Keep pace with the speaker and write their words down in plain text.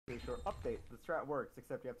Okay, sure. Update. The strat works,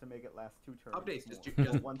 except you have to make it last 2 turns. Updates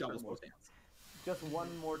just one double turn more. stance. Just one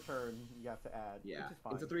more turn you have to add. Yeah, which is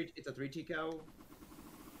fine. it's a 3 Tico.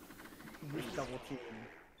 Use double team.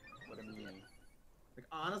 What I mean. Like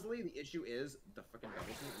honestly, the issue is the fucking double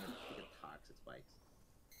team and the fucking toxic spikes.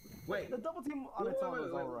 Wait, The double team on its own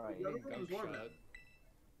was alright.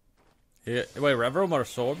 Yeah, wait, Reverum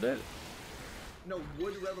absorbed it? No,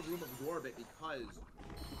 would Reverum absorb it because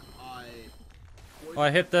Oh,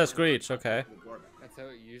 I hit the Screech, okay. That's how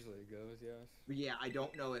it usually goes, yes. But yeah, I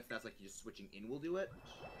don't know if that's like just switching in will do it.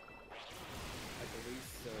 At the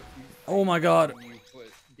least, Oh my god.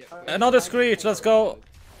 get Another Screech, let's go.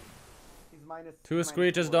 He's minus 2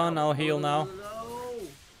 Screeches done, I'll heal now. No.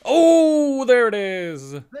 Oh, there it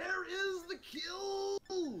is. There is the kill.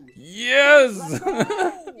 Yes.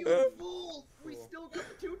 You fool! We still got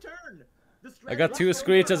the 2 turn. I got 2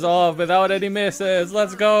 Screeches off without any misses.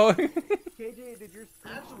 Let's go. KJ, did your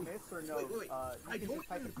Screech miss or no? Wait. I don't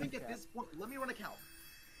even think at this point. Let me run a count.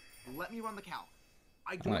 Let me run the count.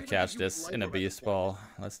 I'm gonna catch this in a beast ball.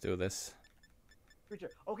 Let's do this.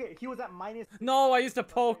 Okay, he was at minus. No, I used a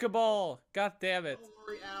Pokeball. God damn it. Don't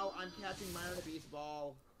worry, Al. I'm catching mine in a beast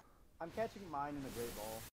ball. I'm catching mine in a great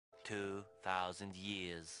ball. 2,000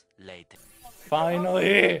 years later.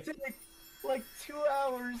 Finally. Like 2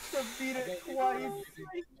 hours to beat it twice.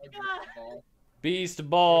 Beast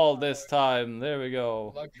ball this time. There we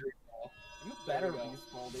go. luxury ball. You better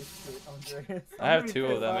beast ball this shit, Andreas. I have 2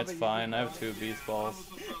 of them. It's fine. I have 2 beast balls.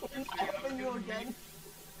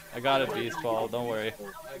 I got a beast ball. Don't worry.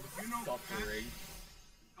 Suffering.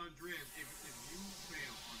 Andreas, if you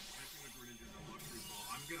fail on catching a Greninja in a luxury ball,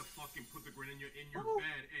 I'm gonna fucking put the Greninja in your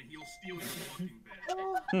bed and he'll steal your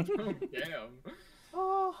fucking bed. Damn.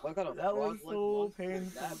 Oh, What kind of that was fraud so like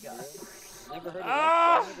painful, that, guys. Never heard of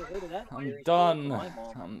Ah! that. Never heard of that. I'm theory. done. My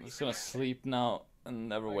mom. I'm just gonna sleep now and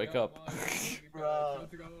never wake up. Bruh.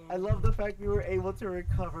 I love the fact we were able to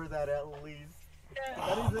recover that at least.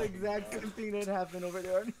 That is the exact same thing that happened over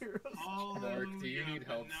there on Heroes. Mark, do you need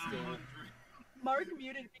help still? Mark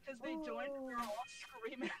muted because they joined and we were all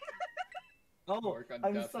screaming. Oh, Mark,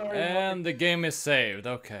 I'm definitely- sorry. And the game is saved.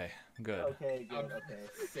 Okay, good. Okay, good, I'm okay.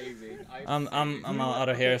 saving. I'm out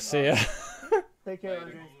of here. See ya. Take care,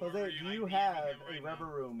 Andreas. Jose, do you have a rubber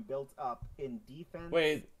room built up in defense?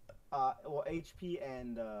 Wait. Well, HP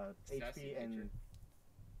and HP and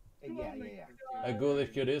yeah.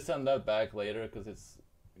 Ghoulish, could you send that back later? Because it's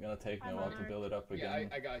gonna take me a while to build it up Yeah,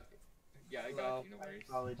 again. I got you. Yeah, I got you. No worries.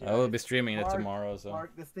 Apologize. I will be streaming it Mark, tomorrow, so.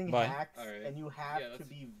 Mark, this thing Bye. hacks, Alright. and you have Yeah, to that's-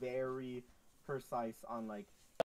 be very precise on like